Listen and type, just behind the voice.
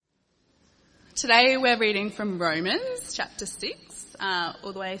Today we're reading from Romans chapter 6,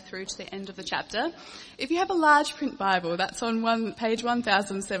 all the way through to the end of the chapter. If you have a large print Bible, that's on page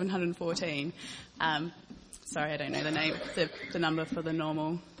 1714. Sorry, I don't know the number for the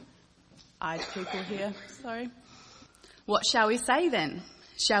normal-eyed people here. Sorry. What shall we say then?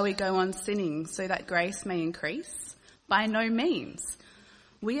 Shall we go on sinning so that grace may increase? By no means.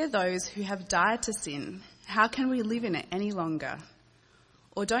 We are those who have died to sin. How can we live in it any longer?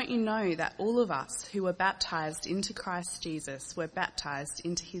 Or don't you know that all of us who were baptised into Christ Jesus were baptised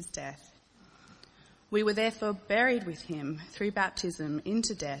into his death? We were therefore buried with him through baptism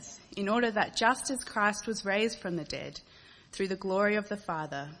into death, in order that just as Christ was raised from the dead through the glory of the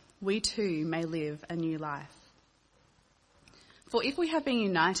Father, we too may live a new life. For if we have been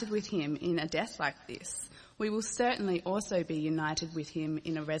united with him in a death like this, we will certainly also be united with him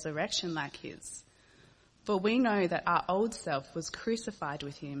in a resurrection like his. For we know that our old self was crucified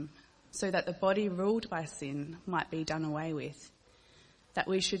with him, so that the body ruled by sin might be done away with, that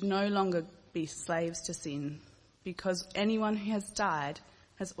we should no longer be slaves to sin, because anyone who has died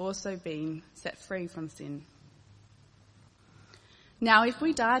has also been set free from sin. Now if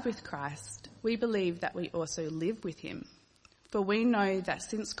we died with Christ, we believe that we also live with him. For we know that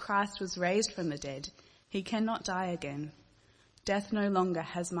since Christ was raised from the dead, he cannot die again. Death no longer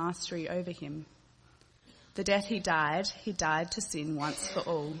has mastery over him. The death he died to sin once for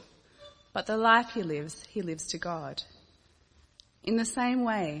all. But the life he lives to God. In the same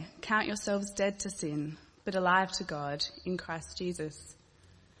way, count yourselves dead to sin, but alive to God in Christ Jesus.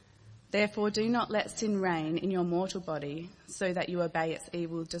 Therefore do not let sin reign in your mortal body, so that you obey its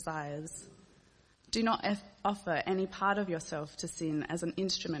evil desires. Do not offer any part of yourself to sin as an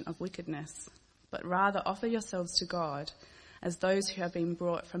instrument of wickedness, but rather offer yourselves to God as those who have been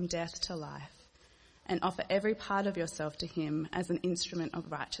brought from death to life, and offer every part of yourself to him as an instrument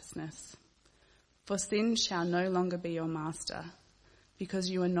of righteousness. For sin shall no longer be your master, because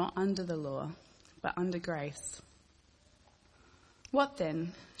you are not under the law, but under grace. What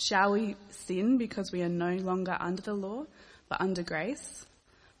then? Shall we sin because we are no longer under the law, but under grace?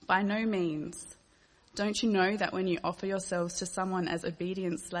 By no means. Don't you know that when you offer yourselves to someone as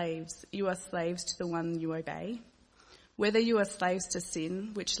obedient slaves, you are slaves to the one you obey? Whether you are slaves to sin,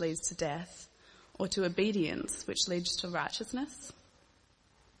 which leads to death, or to obedience, which leads to righteousness?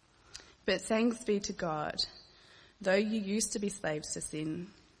 But thanks be to God, though you used to be slaves to sin,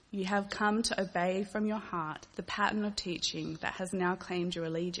 you have come to obey from your heart the pattern of teaching that has now claimed your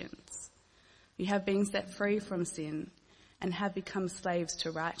allegiance. You have been set free from sin and have become slaves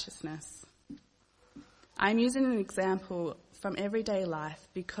to righteousness. I am using an example from everyday life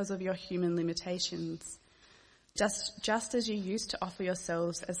because of your human limitations. Just as you used to offer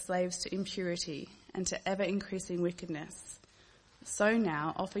yourselves as slaves to impurity and to ever-increasing wickedness, so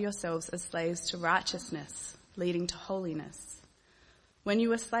now offer yourselves as slaves to righteousness, leading to holiness. When you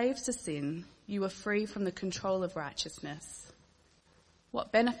were slaves to sin, you were free from the control of righteousness.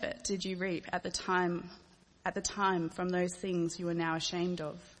 What benefit did you reap at the time from those things you are now ashamed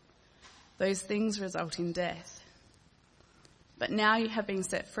of? Those things result in death. But now you have been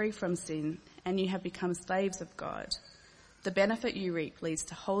set free from sin and you have become slaves of God. The benefit you reap leads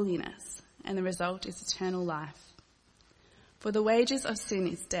to holiness, and the result is eternal life. For the wages of sin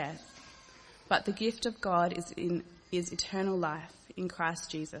is death, but the gift of God is eternal life in Christ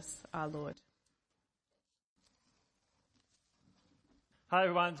Jesus our Lord. Hi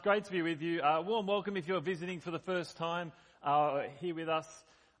everyone, it's great to be with you. Warm welcome if you're visiting for the first time here with us.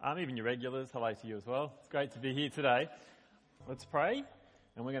 Even your regulars, hello to you as well. It's great to be here today. Let's pray,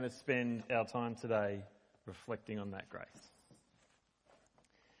 and we're going to spend our time today reflecting on that grace.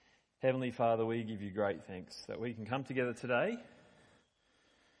 Heavenly Father, we give you great thanks that we can come together today,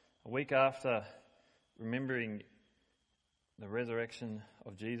 a week after remembering the resurrection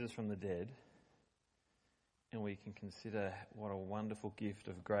of Jesus from the dead, and we can consider what a wonderful gift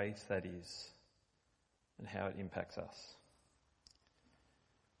of grace that is and how it impacts us.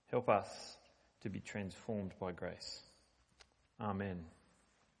 Help us to be transformed by grace. Amen.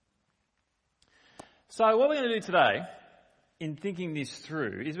 So what we're going to do today, in thinking this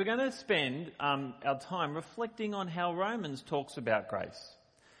through, is we're going to spend our time reflecting on how Romans talks about grace.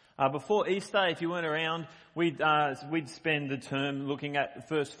 Before Easter, if you weren't around, we'd spend the term looking at the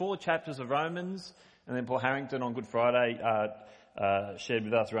first 4 chapters of Romans, and then Paul Harrington on Good Friday shared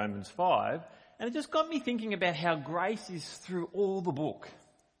with us Romans 5, and it just got me thinking about how grace is through all the book.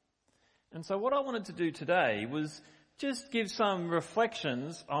 And so what I wanted to do today was just give some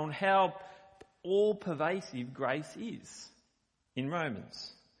reflections on how all-pervasive grace is in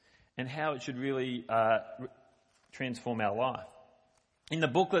Romans and how it should really transform our life. In the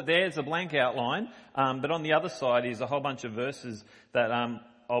booklet there's a blank outline, but on the other side is a whole bunch of verses that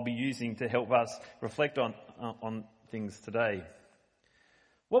I'll be using to help us reflect on things today.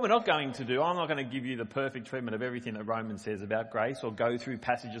 What we're not going to do, I'm not going to give you the perfect treatment of everything that Romans says about grace or go through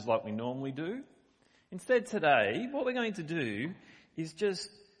passages like we normally do. Instead today, what we're going to do is just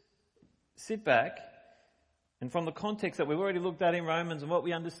sit back and from the context that we've already looked at in Romans and what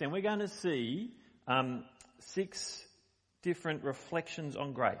we understand, we're going to see 6 different reflections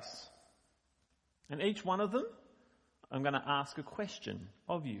on grace. And each one of them, I'm going to ask a question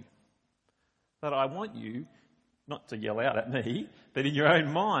of you that I want you not to yell out at me, but in your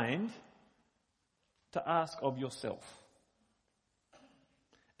own mind, to ask of yourself.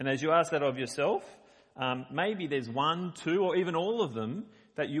 And as you ask that of yourself, maybe there's 1, 2, or even all of them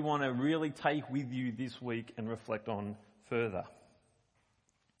that you want to really take with you this week and reflect on further.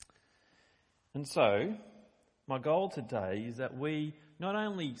 And so, my goal today is that we not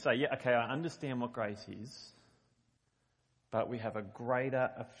only say, yeah, okay, I understand what grace is, but we have a greater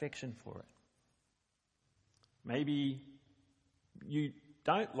affection for it. Maybe you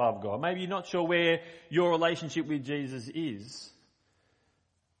don't love God. Maybe you're not sure where your relationship with Jesus is.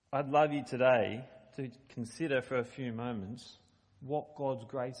 I'd love you today to consider for a few moments what God's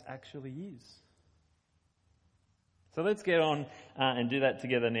grace actually is. So let's get on and do that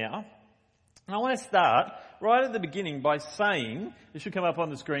together now. And I want to start right at the beginning by saying, it should come up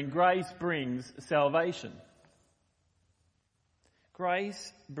on the screen, grace brings salvation.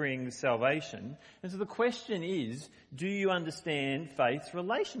 Grace brings salvation. And so the question is, do you understand faith's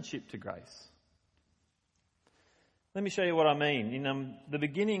relationship to grace? Let me show you what I mean. In the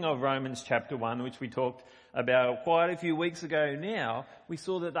beginning of Romans chapter 1, which we talked about quite a few weeks ago now, we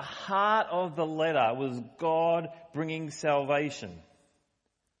saw that the heart of the letter was God bringing salvation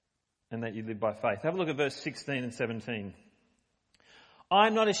and that you live by faith. Have a look at verse 16 and 17. I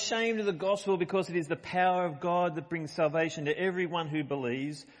am not ashamed of the gospel because it is the power of God that brings salvation to everyone who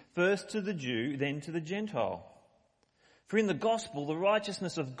believes, first to the Jew, then to the Gentile. For in the gospel, the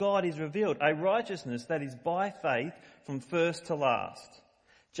righteousness of God is revealed, a righteousness that is by faith from first to last.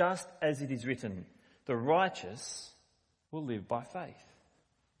 Just as it is written, the righteous will live by faith.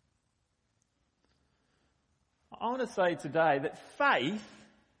 I want to say today that faith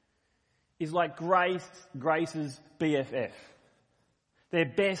is like Grace's BFF. They're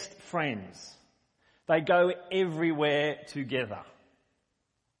best friends. They go everywhere together.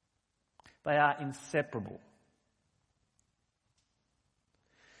 They are inseparable.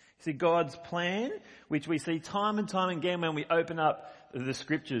 See, God's plan, which we see time and time again when we open up the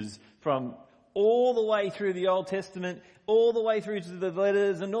scriptures from all the way through the Old Testament, all the way through to the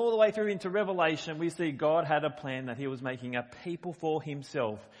letters and all the way through into Revelation, we see God had a plan that he was making a people for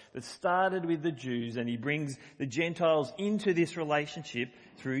himself that started with the Jews, and he brings the Gentiles into this relationship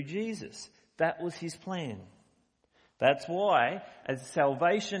through Jesus. That was his plan. That's why, as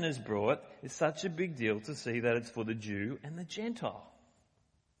salvation is brought, it's such a big deal to see that it's for the Jew and the Gentile.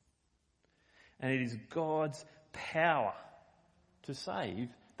 And it is God's power to save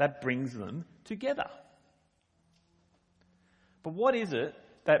that brings them together. But what is it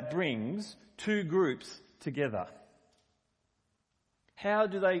that brings two groups together? How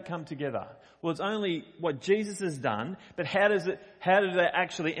do they come together? Well, it's only what Jesus has done, but how do they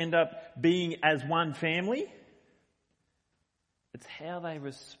actually end up being as one family? It's how they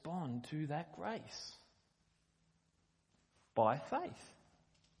respond to that grace. By faith.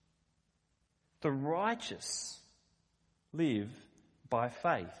 The righteous live by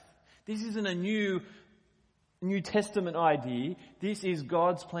faith. This isn't a New Testament idea. This is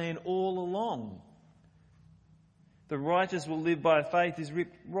God's plan all along. The righteous will live by faith is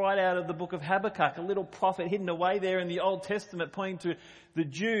ripped right out of the book of Habakkuk, a little prophet hidden away there in the Old Testament, pointing to the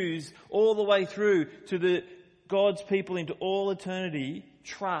Jews all the way through to God's people into all eternity.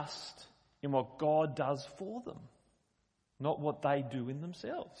 Trust in what God does for them, not what they do in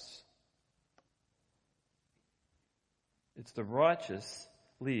themselves. It's the righteous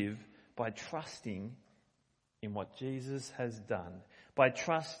live by trusting in what Jesus has done, by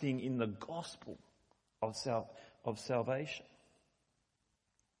trusting in the gospel of salvation.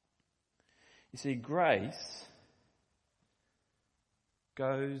 You see, grace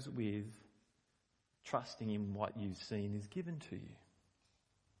goes with trusting in what you've seen is given to you.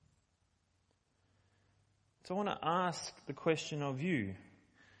 So I want to ask the question of you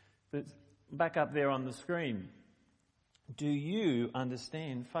that's back up there on the screen. Do you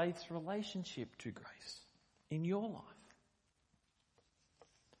understand faith's relationship to grace in your life?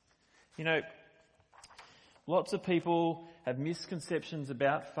 You know, Lots of people have misconceptions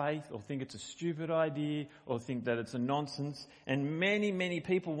about faith or think it's a stupid idea or think that it's a nonsense. And many, many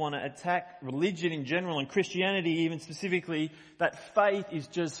people want to attack religion in general and Christianity even specifically, that faith is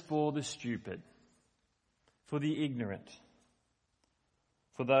just for the stupid, for the ignorant,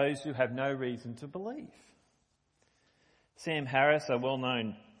 for those who have no reason to believe. Sam Harris, a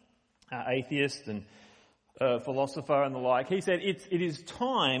well-known atheist and philosopher and the like, he said, it is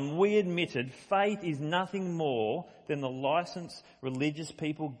time we admitted faith is nothing more than the license religious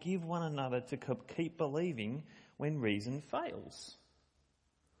people give one another to keep believing when reason fails.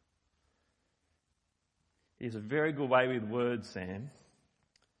 Here's a very good way with words, Sam.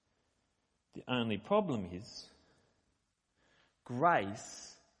 The only problem is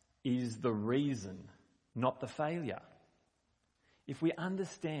grace is the reason, not the failure. If we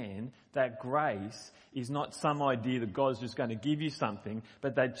understand that grace is not some idea that God's just going to give you something,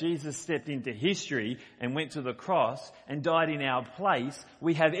 but that Jesus stepped into history and went to the cross and died in our place,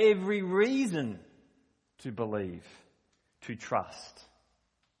 we have every reason to believe, to trust.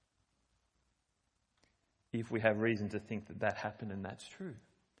 If we have reason to think that that happened and that's true.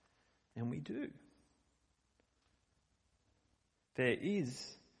 And we do. There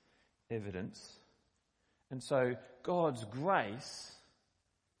is evidence. And so God's grace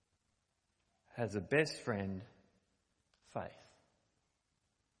has a best friend, faith.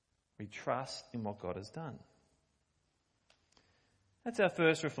 We trust in what God has done. That's our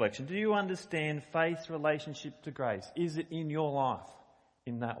first reflection. Do you understand faith's relationship to grace? Is it in your life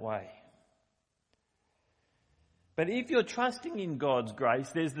in that way? But if you're trusting in God's grace,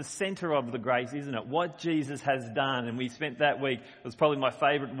 there's the centre of the grace, isn't it? What Jesus has done. And we spent that week, it was probably my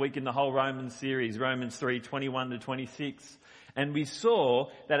favourite week in the whole Romans series, Romans 3:21 to 26. And we saw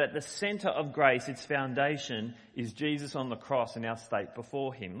that at the centre of grace, its foundation, is Jesus on the cross and our state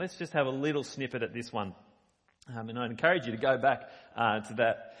before him. Let's just have a little snippet at this one. And I encourage you to go back to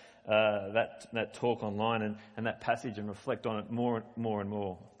that talk online and that passage and reflect on it more and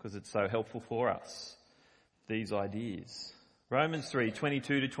more, because it's so helpful for us. These ideas. Romans 3:22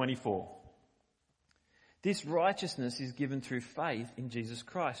 to 24. This righteousness is given through faith in Jesus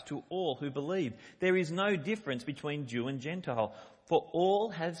Christ to all who believe. There is no difference between Jew and Gentile, for all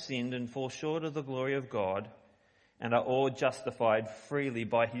have sinned and fall short of the glory of God and are all justified freely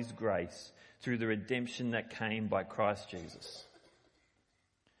by his grace through the redemption that came by Christ Jesus.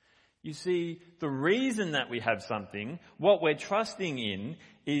 You see, the reason that we have something, what we're trusting in,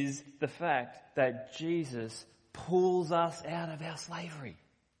 is the fact that Jesus pulls us out of our slavery.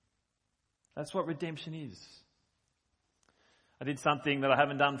 That's what redemption is. I did something that I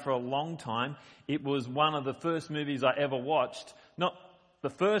haven't done for a long time. It was one of the first movies I ever watched. Not the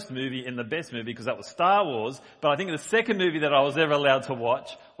first movie and the best movie, because that was Star Wars, but I think the second movie that I was ever allowed to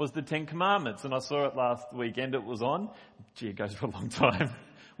watch was The Ten Commandments, and I saw it last weekend. It was on. Gee, it goes for a long time.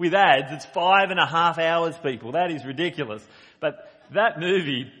 With ads, it's 5.5 hours, people. That is ridiculous. But that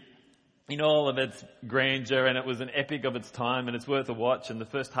movie, in all of its grandeur, and it was an epic of its time, and it's worth a watch, and the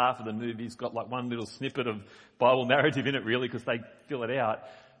first half of the movie's got like one little snippet of Bible narrative in it, really, because they fill it out.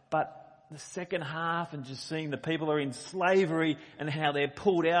 But the second half, and just seeing the people are in slavery and how they're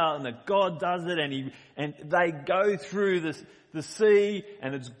pulled out, and that God does it, and they go through the sea,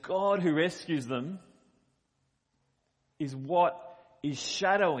 and it's God who rescues them, is what is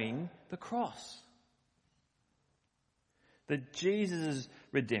shadowing the cross. That Jesus'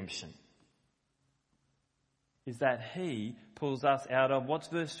 redemption is that he pulls us out of, what's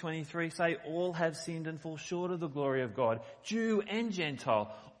verse 23 say? All have sinned and fall short of the glory of God. Jew and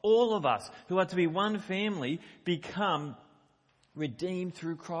Gentile, all of us who are to be one family, become redeemed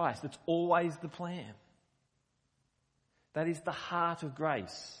through Christ. It's always the plan. That is the heart of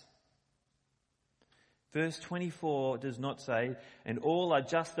grace. Verse 24 does not say, and all are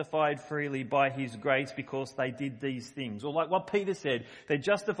justified freely by his grace because they did these things. Or like what Peter said, they're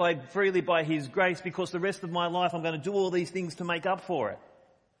justified freely by his grace because the rest of my life I'm going to do all these things to make up for it.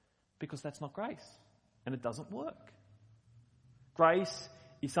 Because that's not grace. And it doesn't work. Grace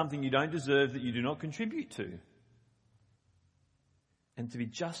is something you don't deserve, that you do not contribute to. And to be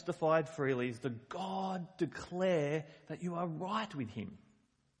justified freely is to God declare that you are right with him.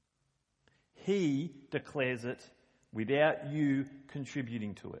 He declares it without you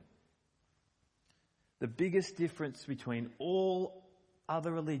contributing to it. The biggest difference between all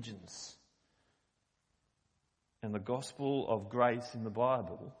other religions and the gospel of grace in the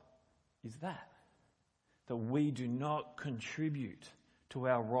Bible is that we do not contribute to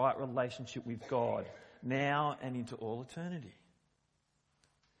our right relationship with God now and into all eternity.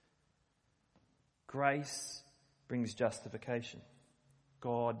 Grace brings justification.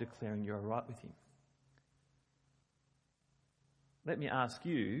 God declaring you are right with him. let me ask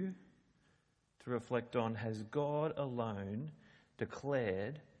you to reflect on, has God alone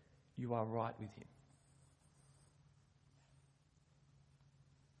declared you are right with him?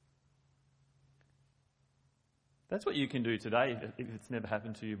 That's what you can do today if it's never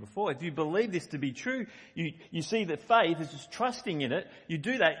happened to you before. If you believe this to be true, you see that faith is just trusting in it. You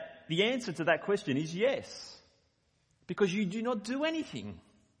do that. The answer to that question is yes. Because you do not do anything.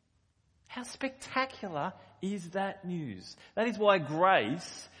 How spectacular is that news? That is why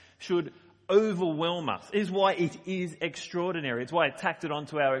grace should overwhelm us. It is why it is extraordinary. It's why I tacked it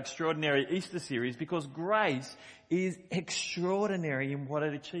onto our extraordinary Easter series, because grace is extraordinary in what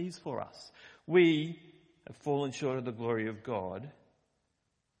it achieves for us. We have fallen short of the glory of God,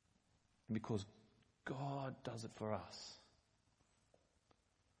 and because God does it for us,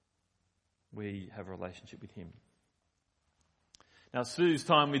 we have a relationship with him. Now, Sue's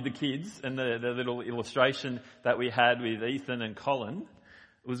time with the kids and the little illustration that we had with Ethan and Colin,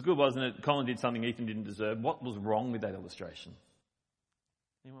 it was good, wasn't it? Colin did something Ethan didn't deserve. What was wrong with that illustration?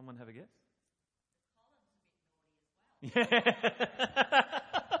 Anyone want to have a guess? Yeah.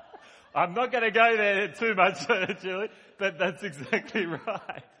 I'm not going to go there too much, Julie, but that's exactly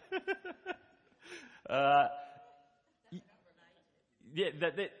right.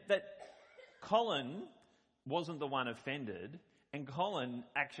 That Colin wasn't the one offended, and Colin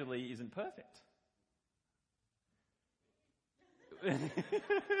actually isn't perfect.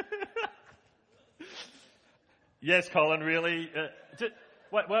 Yes, Colin, really.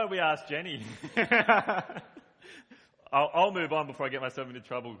 Why don't we ask Jenny? I'll move on before I get myself into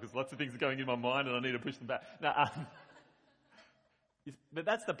trouble, because lots of things are going in my mind and I need to push them back. But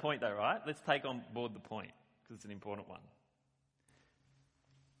that's the point though, right? Let's take on board the point, because it's an important one.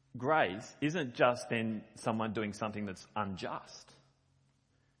 Grace isn't just then someone doing something that's unjust.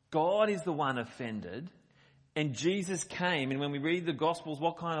 God is the one offended, and Jesus came, and when we read the Gospels,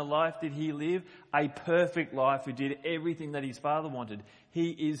 what kind of life did he live? A perfect life who did everything that his Father wanted.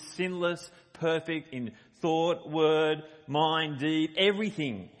 He is sinless, perfect in thought, word, mind, deed,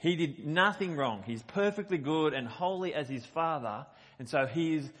 everything. He did nothing wrong. He's perfectly good and holy as his Father, and so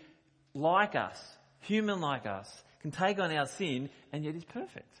he is like us, human like us, can take on our sin, and yet is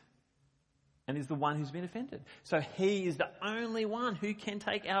perfect. And is the one who's been offended. So he is the only one who can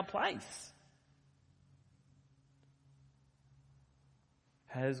take our place.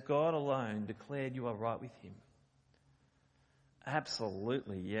 Has God alone declared you are right with him?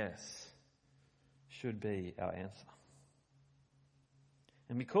 Absolutely, yes. Should be our answer.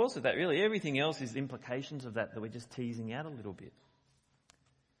 And because of that, really, everything else is implications of that we're just teasing out a little bit.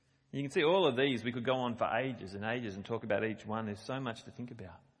 You can see all of these, we could go on for ages and ages and talk about each one. There's so much to think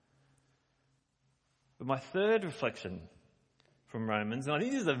about. But my third reflection from Romans, and I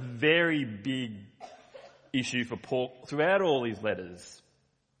think this is a very big issue for Paul throughout all his letters,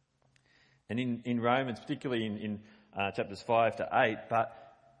 and in Romans, particularly in chapters 5 to 8,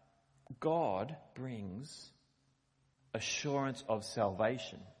 but God brings assurance of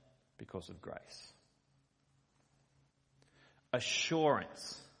salvation because of grace.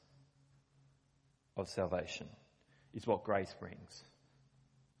 Assurance of salvation is what grace brings.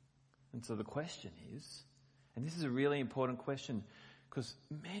 And so the question is, and this is a really important question, because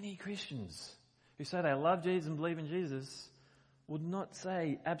many Christians who say they love Jesus and believe in Jesus would not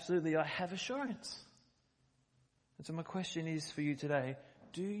say, absolutely, I have assurance. And so my question is for you today,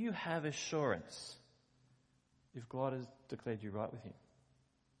 do you have assurance if God has declared you right with him?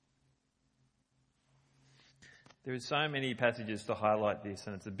 There are so many passages to highlight this,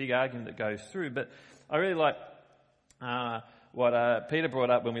 and it's a big argument that goes through, but I really like what Peter brought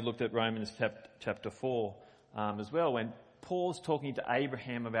up when we looked at Romans chapter 4 as well, when Paul's talking to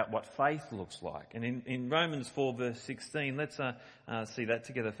Abraham about what faith looks like. And in Romans 4 verse 16, let's see that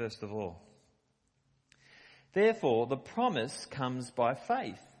together first of all. Therefore, the promise comes by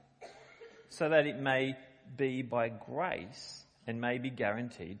faith, so that it may be by grace and may be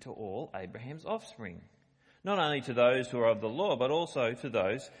guaranteed to all Abraham's offspring, not only to those who are of the law, but also to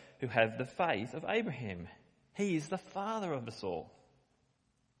those who have the faith of Abraham. He is the father of us all.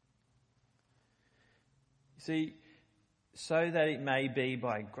 You see, so that it may be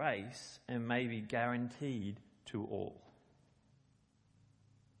by grace and may be guaranteed to all.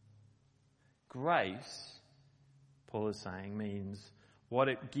 Grace, Paul is saying, means what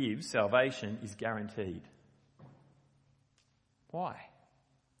it gives, salvation, is guaranteed. Why?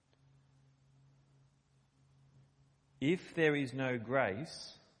 If there is no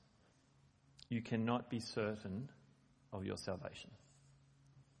grace, you cannot be certain of your salvation.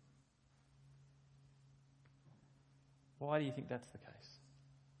 Why do you think that's the case?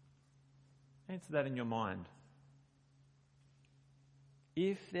 Answer that in your mind.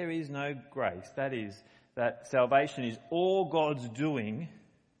 If there is no grace, that is, that salvation is all God's doing,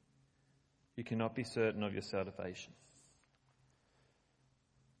 you cannot be certain of your salvation.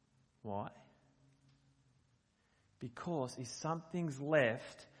 Why? Because if something's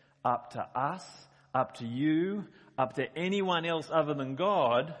left up to us, up to you, up to anyone else other than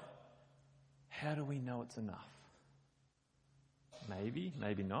God, how do we know it's enough? Maybe,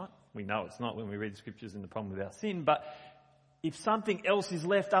 maybe not. We know it's not when we read scriptures in the problem with our sin, but if something else is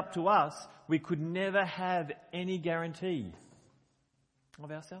left up to us, we could never have any guarantee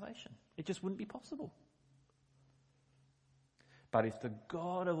of our salvation. It just wouldn't be possible. But if the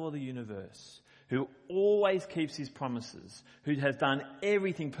God of all the universe, who always keeps his promises, who has done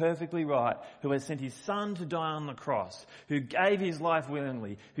everything perfectly right, who has sent his son to die on the cross, who gave his life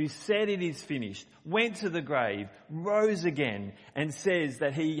willingly, who said it is finished, went to the grave, rose again, and says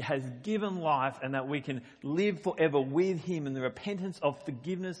that he has given life and that we can live forever with him, and the repentance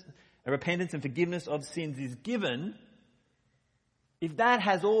and forgiveness of sins is given, if that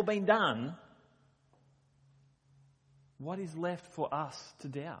has all been done, what is left for us to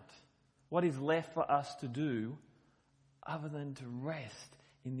doubt? What is left for us to do other than to rest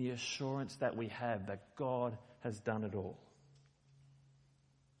in the assurance that we have that God has done it all?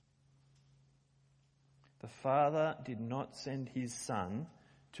 The Father did not send his Son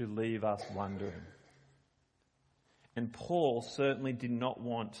to leave us wondering. And Paul certainly did not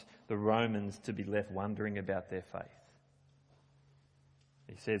want the Romans to be left wondering about their faith.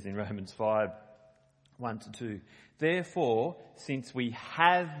 He says in Romans 5:1-2, therefore, since we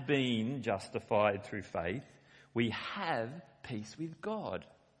have been justified through faith, we have peace with God.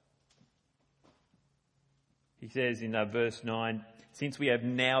 He says in verse 9, since we have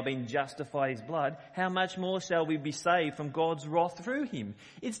now been justified in his blood, how much more shall we be saved from God's wrath through him?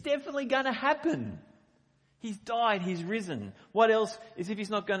 It's definitely going to happen. He's died, he's risen. What else is if he's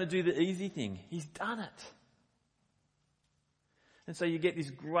not going to do the easy thing? He's done it. And so you get this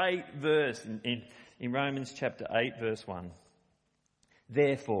great verse in Romans chapter 8, verse 1.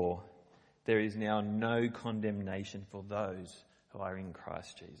 Therefore, there is now no condemnation for those who are in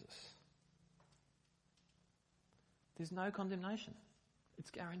Christ Jesus. There's no condemnation. It's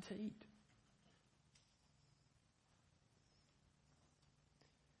guaranteed.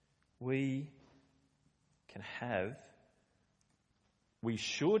 We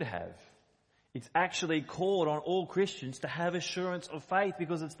should have. It's actually called on all Christians to have assurance of faith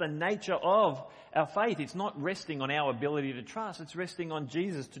because it's the nature of our faith. It's not resting on our ability to trust. It's resting on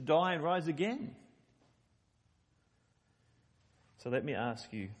Jesus to die and rise again. So let me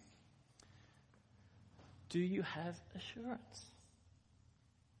ask you, do you have assurance?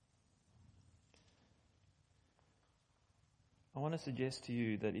 I want to suggest to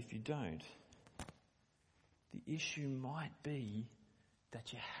you that if you don't, the issue might be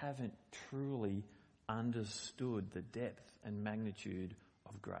that you haven't truly understood the depth and magnitude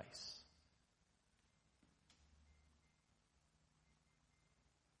of grace.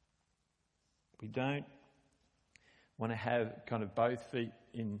 We don't want to have kind of both feet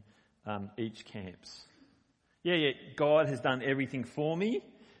in each camps. Yeah, God has done everything for me,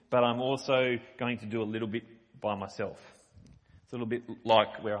 but I'm also going to do a little bit by myself. It's a little bit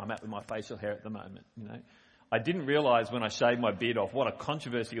like where I'm at with my facial hair at the moment, you know. I didn't realise when I shaved my beard off what a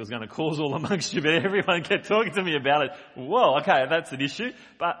controversy it was going to cause all amongst you, but everyone kept talking to me about it. Whoa, okay, that's an issue.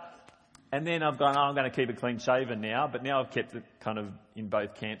 And then I've gone, I'm going to keep it clean shaven now, but now I've kept it kind of in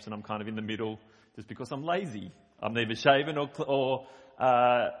both camps and I'm kind of in the middle just because I'm lazy. I'm neither shaven or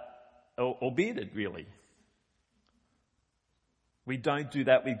bearded, really. We don't do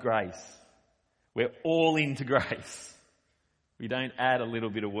that with grace. We're all into grace. We don't add a little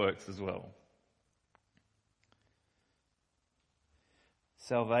bit of works as well.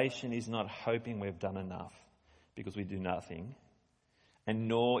 Salvation is not hoping we've done enough because we do nothing, and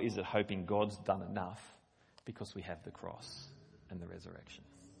nor is it hoping God's done enough because we have the cross and the resurrection.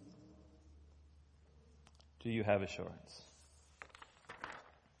 Do you have assurance?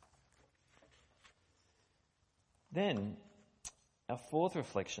 Then, our fourth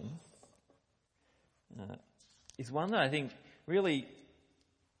reflection is one that I think really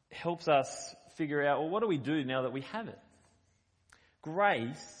helps us figure out, well, what do we do now that we have it?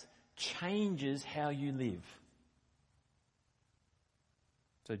 Grace changes how you live.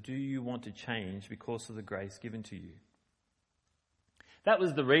 So do you want to change because of the grace given to you? That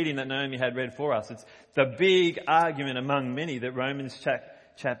was the reading that Naomi had read for us. It's the big argument among many that Romans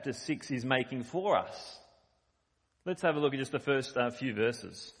chapter 6 is making for us. Let's have a look at just the first few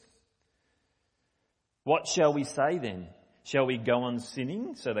verses. What shall we say then? Shall we go on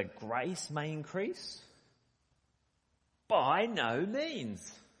sinning so that grace may increase? By no means.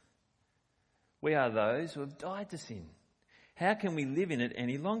 We are those who have died to sin. How can we live in it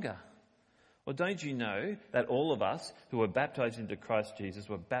any longer? Or don't you know that all of us who were baptized into Christ Jesus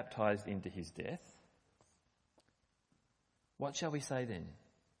were baptized into his death? What shall we say then?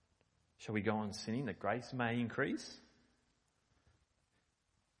 Shall we go on sinning that grace may increase?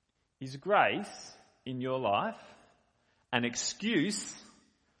 Is grace in your life an excuse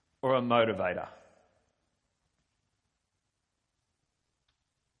or a motivator?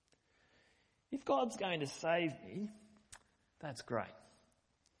 If God's going to save me, that's great.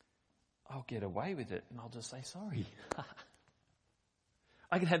 I'll get away with it and I'll just say sorry.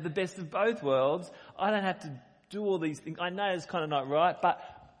 I can have the best of both worlds. I don't have to do all these things. I know it's kind of not right, but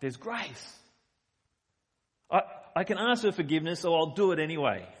there's grace. I can ask for forgiveness, so I'll do it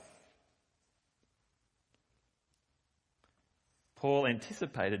anyway. Paul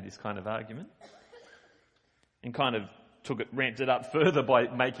anticipated this kind of argument and kind of ramped it up further by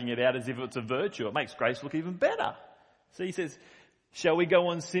making it out as if it's a virtue. It makes grace look even better. So he says, shall we go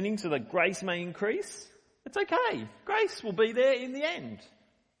on sinning so that grace may increase? It's okay. Grace will be there in the end.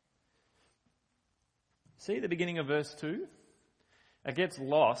 See the beginning of verse 2? It gets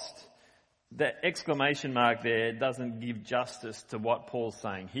lost. The exclamation mark there doesn't give justice to what Paul's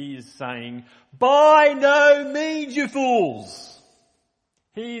saying. He is saying, by no means, you fools.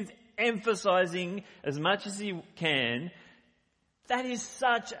 He's emphasizing as much as he can. That is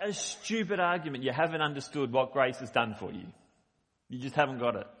such a stupid argument. You haven't understood what grace has done for you. You just haven't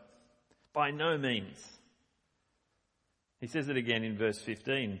got it. By no means. He says it again in verse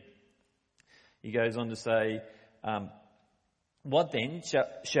 15. He goes on to say, what then?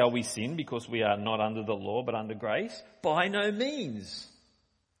 Shall we sin because we are not under the law but under grace? By no means.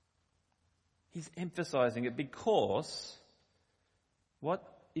 He's emphasizing it because what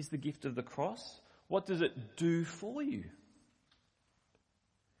is the gift of the cross? What does it do for you?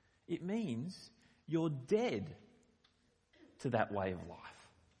 It means you're dead to that way of life.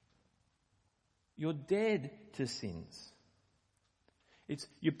 You're dead to sins.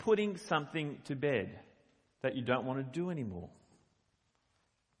 You're putting something to bed that you don't want to do anymore.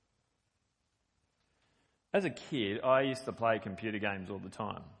 As a kid, I used to play computer games all the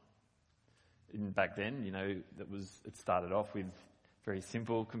time. And back then, it started off with very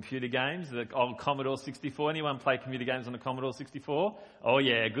simple computer games, the old Commodore 64. Anyone play computer games on the Commodore 64? Oh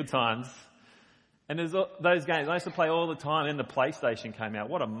yeah, good times. And there's those games I used to play all the time. And the PlayStation came out.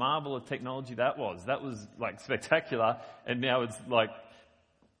 What a marvel of technology that was. That was like spectacular. And now it's like,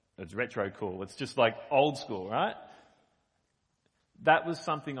 it's retro cool. It's just like old school, right? That was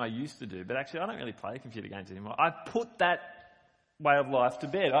something I used to do. But actually, I don't really play computer games anymore. I put that way of life to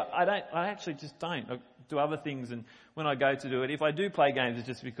bed. I actually just don't. I do other things, and when I go to do it, if I do play games, it's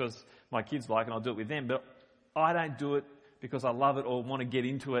just because my kids like it and I'll do it with them. But I don't do it because I love it or want to get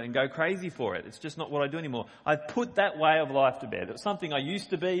into it and go crazy for it. It's just not what I do anymore. I put that way of life to bed. It's something I used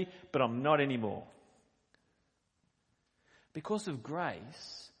to be, but I'm not anymore. Because of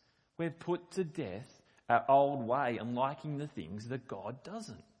grace, we've put to death our old way and liking the things that God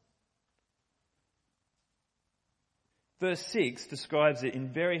doesn't. Verse 6 describes it in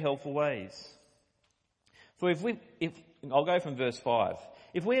very helpful ways. For I'll go from verse 5.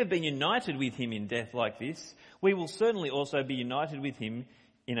 If we have been united with him in death like this, we will certainly also be united with him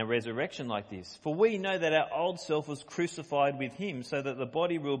in a resurrection like this. For we know that our old self was crucified with him so that the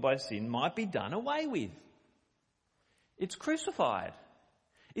body ruled by sin might be done away with. It's crucified.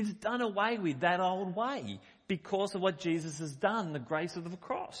 It's done away with, that old way, because of what Jesus has done, the grace of the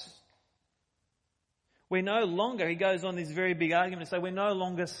cross. We're no longer, he goes on this very big argument to say, we're no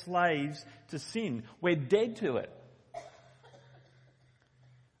longer slaves to sin. We're dead to it.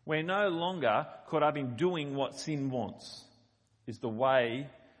 We're no longer caught up in doing what sin wants, is the way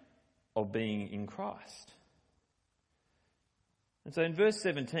of being in Christ. And so in verse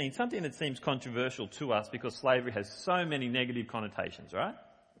 17, something that seems controversial to us because slavery has so many negative connotations, right?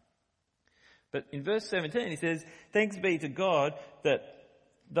 But in verse 17 he says, thanks be to God that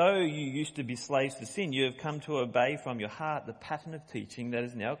though you used to be slaves to sin, you have come to obey from your heart the pattern of teaching that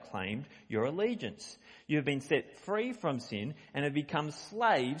has now claimed your allegiance. You have been set free from sin and have become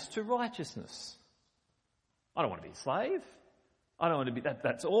slaves to righteousness. I don't want to be a slave. I don't want to be,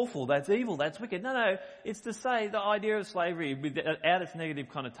 that's awful, that's evil, that's wicked. No, it's to say the idea of slavery without its negative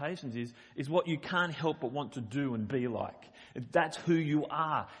connotations is what you can't help but want to do and be like. That's who you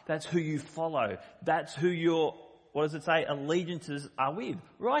are. That's who you follow. That's who your, what does it say, allegiances are with.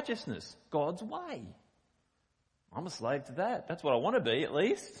 Righteousness, God's way. I'm a slave to that. That's what I want to be, at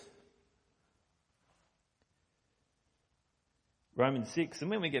least. Romans 6, and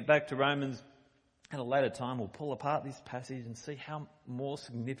when we get back to Romans at a later time we'll pull apart this passage and see how more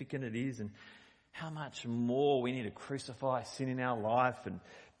significant it is and how much more we need to crucify sin in our life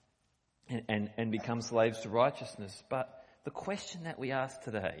and become slaves to righteousness. But the question that we ask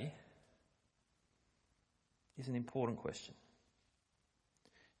today is an important question.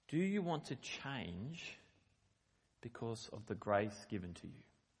 Do you want to change because of the grace given to you?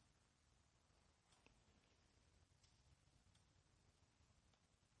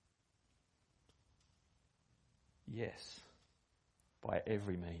 Yes, by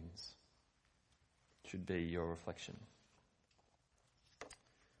every means, should be your reflection.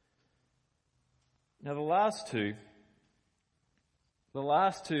 Now the last two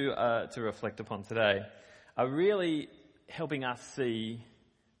to reflect upon today are really helping us see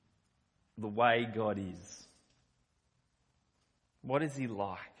the way God is. What is he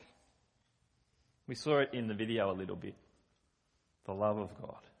like? We saw it in the video a little bit. The love of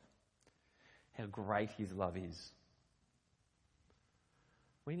God. How great his love is.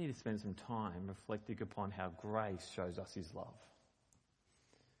 We need to spend some time reflecting upon how grace shows us his love.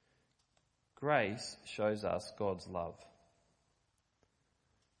 Grace shows us God's love.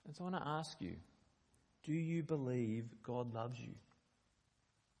 And so I want to ask you, do you believe God loves you?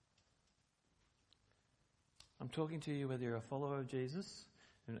 I'm talking to you whether you're a follower of Jesus,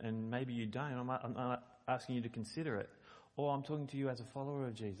 and maybe you don't. I'm asking you to consider it. Or I'm talking to you as a follower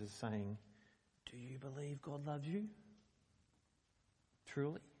of Jesus saying, do you believe God loves you?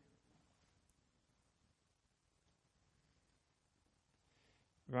 Truly?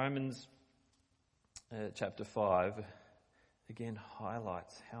 Romans chapter 5 again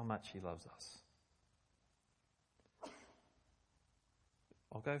highlights how much he loves us.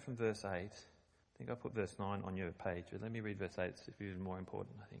 I'll go from verse 8. I think I put verse 9 on your page, but let me read verse 8. It's even more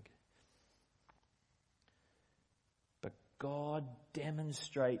important, I think. But God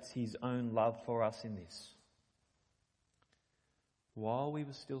demonstrates his own love for us in this. While we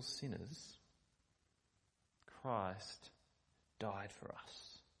were still sinners, Christ died for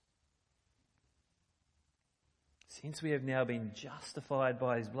us. Since we have now been justified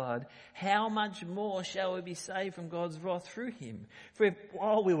by his blood, how much more shall we be saved from God's wrath through him? For if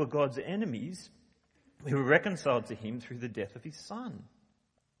while we were God's enemies, we were reconciled to him through the death of his Son,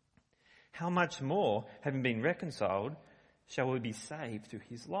 how much more, having been reconciled, shall we be saved through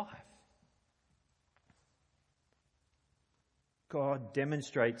his life? God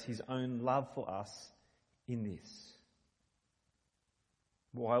demonstrates his own love for us in this.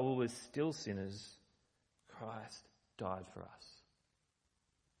 While we were still sinners, Christ died for us.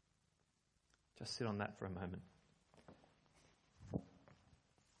 Just sit on that for a moment.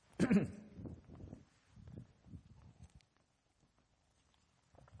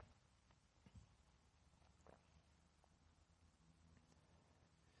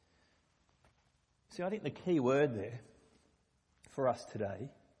 See, I think the key word there for us today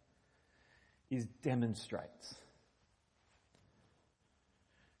is demonstrates.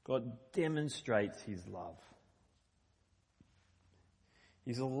 God demonstrates his love.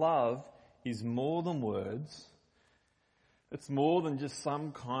 His love is more than words. It's more than just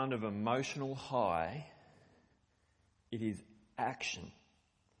some kind of emotional high. It is action.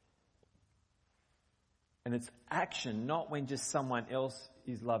 And it's action not when just someone else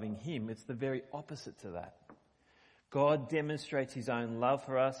is loving him. It's the very opposite to that. God demonstrates his own love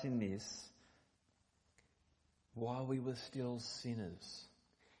for us in this while we were still sinners.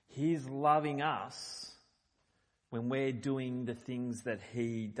 He's loving us when we're doing the things that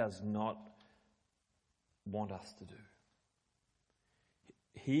he does not want us to do.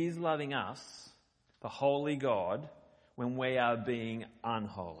 He's loving us, the holy God, when we are being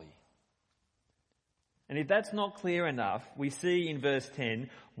unholy. And if that's not clear enough, we see in verse 10,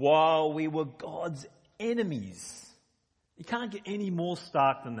 while we were God's enemies. You can't get any more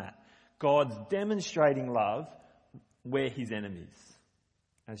stark than that. God's demonstrating love, we're his enemies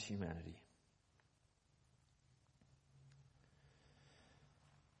as humanity.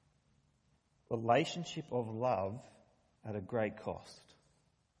 Relationship of love at a great cost.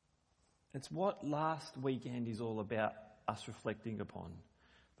 It's what last weekend is all about us reflecting upon.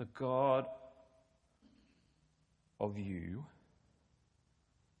 The God of you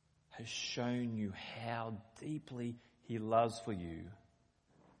has shown you how deeply he loves for you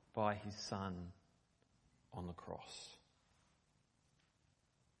by his Son on the cross.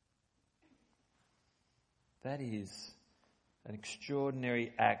 That is an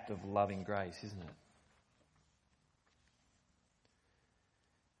extraordinary act of loving grace, isn't it?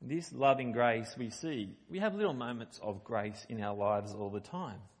 This loving grace we see, we have little moments of grace in our lives all the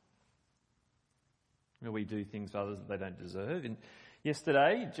time. Where we do things for others that they don't deserve. And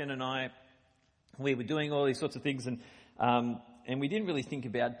yesterday, Jen and I we were doing all these sorts of things, and we didn't really think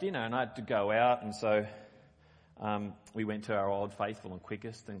about dinner, and I had to go out, and so we went to our Old Faithful and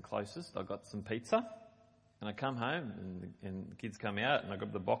quickest and closest. I got some pizza, and I come home, and the kids come out, and I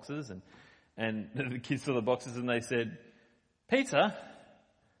got the boxes, and the kids saw the boxes, and they said, "Pizza?"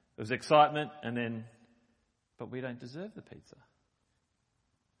 There was excitement, and then, "But we don't deserve the pizza."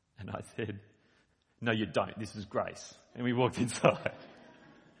 And I said, "No, you don't. This is grace." And we walked inside.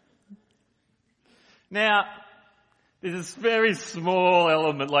 Now, there's this very small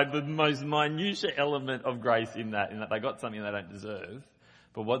element, like the most minutiate element of grace in that they got something they don't deserve.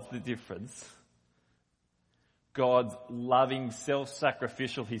 But what's the difference? God's loving,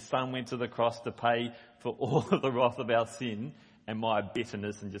 self-sacrificial, his son went to the cross to pay for all of the wrath of our sin and my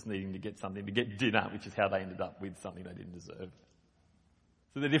bitterness and just needing to get something, to get dinner, which is how they ended up with something they didn't deserve.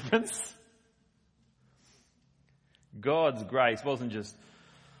 So the difference? God's grace wasn't just,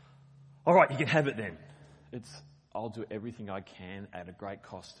 "All right, you can have it then." It's, "I'll do everything I can at a great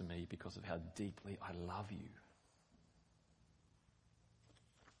cost to me because of how deeply I love you."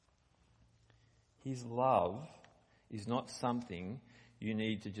 His love is not something you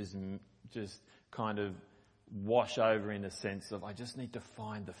need to just kind of wash over in a sense of, "I just need to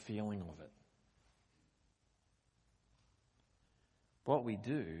find the feeling of it." What we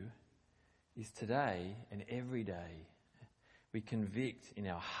do is today and every day, we convict in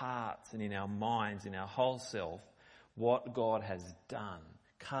our hearts and in our minds, in our whole self, what God has done,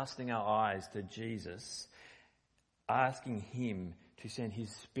 casting our eyes to Jesus, asking him to send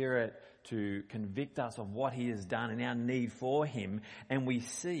his Spirit to convict us of what he has done and our need for him, and we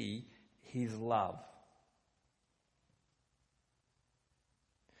see his love.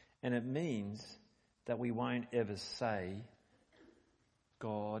 And it means that we won't ever say,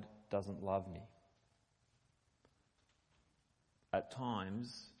 "God doesn't love me." At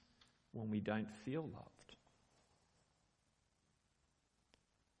times when we don't feel loved.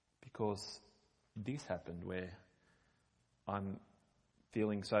 Because this happened where I'm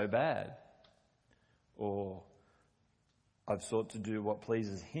feeling so bad, or I've sought to do what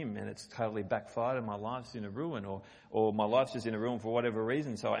pleases him and it's totally backfired and my life's in a ruin, or my life's just in a ruin for whatever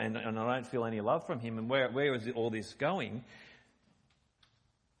reason, so and I don't feel any love from him, and where is all this going?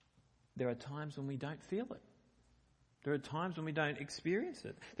 There are times when we don't feel it. There are times when we don't experience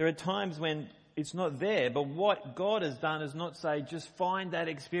it. There are times when it's not there, but what God has done is not say, just find that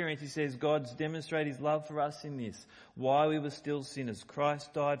experience. He says, God's demonstrated his love for us in this. While we were still sinners,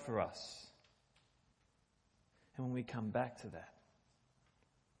 Christ died for us. And when we come back to that,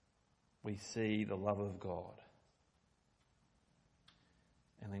 we see the love of God.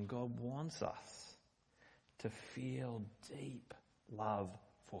 And then God wants us to feel deep love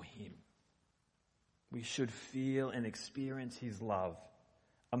for him. We should feel and experience his love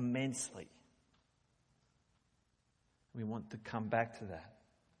immensely. We want to come back to that.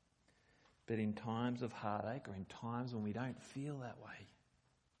 But in times of heartache or in times when we don't feel that way,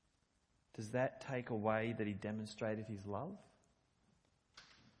 does that take away that he demonstrated his love?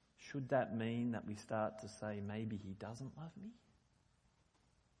 Should that mean that we start to say, maybe he doesn't love me?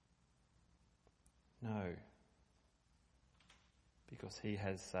 No. Because he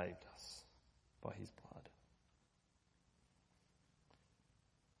has saved us by his blood.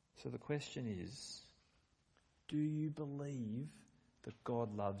 So the question is, do you believe that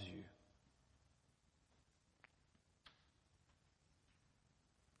God loves you?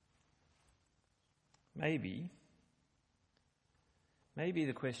 Maybe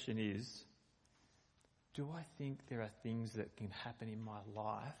the question is, do I think there are things that can happen in my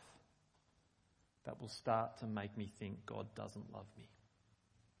life that will start to make me think God doesn't love me?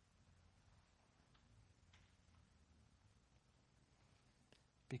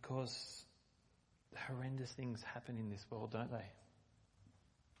 Because horrendous things happen in this world, don't they?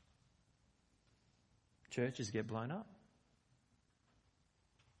 Churches get blown up.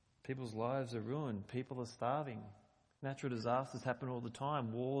 People's lives are ruined. People are starving. Natural disasters happen all the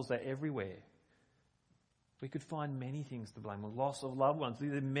time. Wars are everywhere. We could find many things to blame. The loss of loved ones.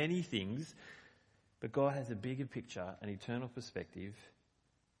 There are many things. But God has a bigger picture, an eternal perspective,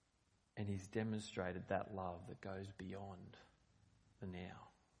 and he's demonstrated that love that goes beyond the now.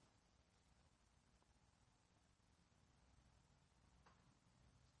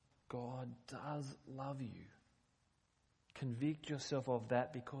 God does love you. Convict yourself of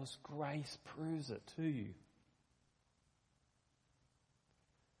that because grace proves it to you.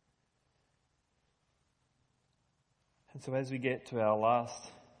 And so as we get to our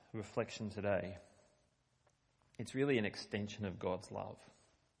last reflection today, it's really an extension of God's love.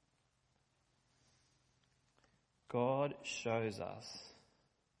 God shows us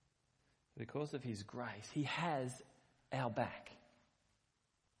because of his grace, he has our back.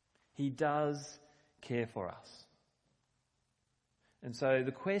 He does care for us. And so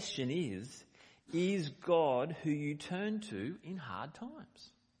the question is God who you turn to in hard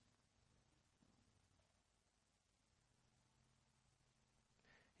times?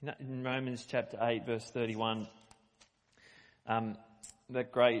 In Romans chapter 8, verse 31,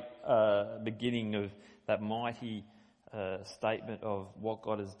 that great beginning of that mighty statement of what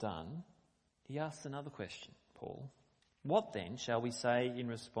God has done, he asks another question, Paul. What then shall we say in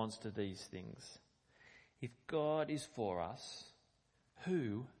response to these things? If God is for us,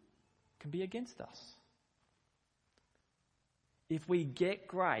 who can be against us? If we get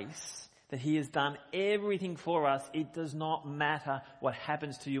grace that he has done everything for us, it does not matter what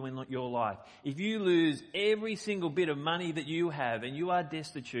happens to you in your life. If you lose every single bit of money that you have and you are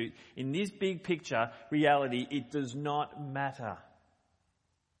destitute, in this big picture reality, it does not matter.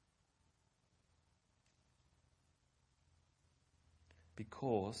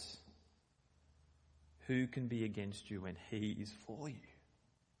 Because who can be against you when he is for you?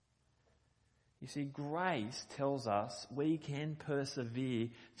 You see, grace tells us we can persevere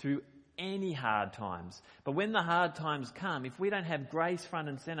through any hard times. But when the hard times come, if we don't have grace front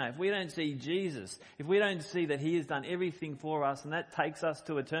and centre, if we don't see Jesus, if we don't see that he has done everything for us and that takes us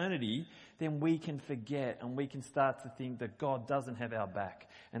to eternity, then we can forget and we can start to think that God doesn't have our back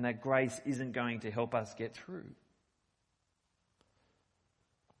and that grace isn't going to help us get through.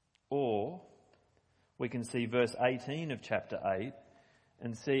 Or we can see verse 18 of chapter 8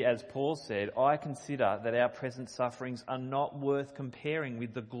 and see, as Paul said, I consider that our present sufferings are not worth comparing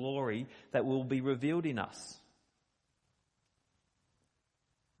with the glory that will be revealed in us.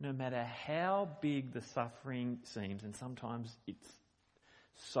 No matter how big the suffering seems, and sometimes it's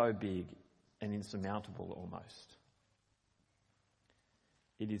so big and insurmountable almost,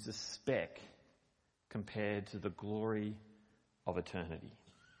 it is a speck compared to the glory of eternity.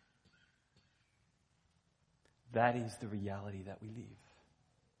 That is the reality that we live.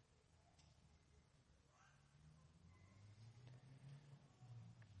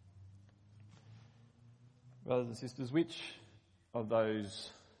 Brothers and sisters, which of those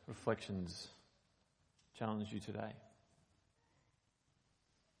reflections challenge you today?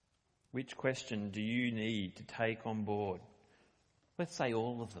 Which question do you need to take on board? Let's say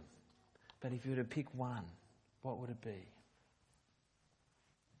all of them. But if you were to pick one, what would it be?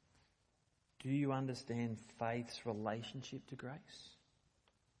 Do you understand faith's relationship to grace?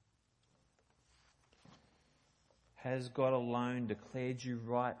 Has God alone declared you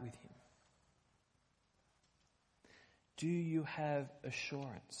right with him? Do you have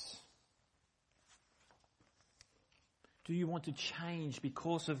assurance? Do you want to change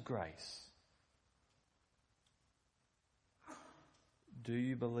because of grace? Do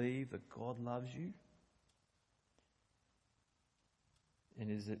you believe that God loves you? And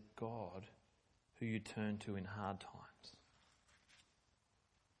is it God who you turn to in hard times?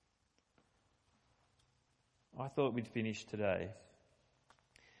 I thought we'd finish today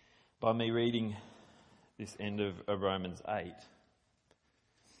by me reading this end of Romans 8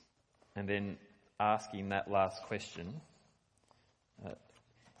 and then asking that last question,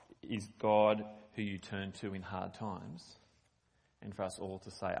 is God who you turn to in hard times? And for us all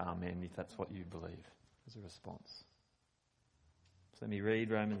to say amen if that's what you believe as a response. So let me read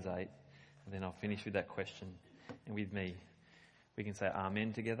Romans 8 and then I'll finish with that question. And with me, we can say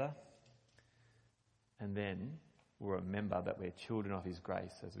amen together. And then we'll remember that we're children of his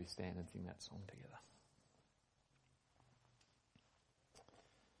grace as we stand and sing that song together.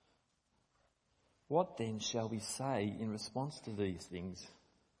 What then shall we say in response to these things?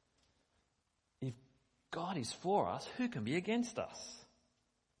 If God is for us, who can be against us?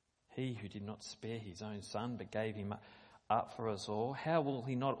 He who did not spare his own son but gave him up for us all, how will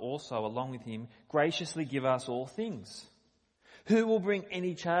he not also, along with him, graciously give us all things? Who will bring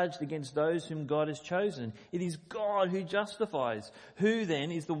any charge against those whom God has chosen? It is God who justifies. Who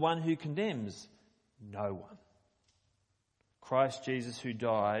then is the one who condemns? No one. Christ Jesus, who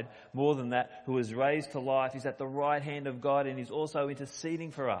died, more than that, who was raised to life, is at the right hand of God and is also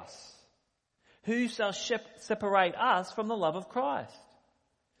interceding for us. Who shall separate us from the love of Christ?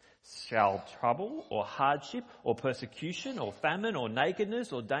 Shall trouble or hardship or persecution or famine or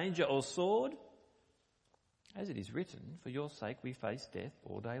nakedness or danger or sword? As it is written, for your sake we face death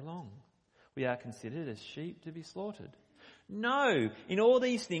all day long. We are considered as sheep to be slaughtered. No, in all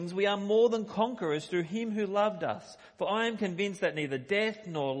these things we are more than conquerors through him who loved us. For I am convinced that neither death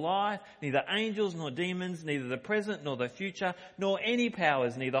nor life, neither angels nor demons, neither the present nor the future, nor any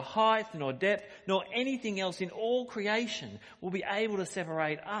powers, neither height nor depth, nor anything else in all creation will be able to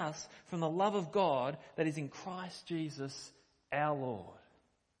separate us from the love of God that is in Christ Jesus our Lord.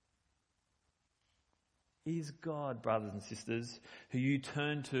 Is God, brothers and sisters, who you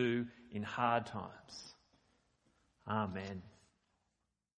turn to in hard times. Amen.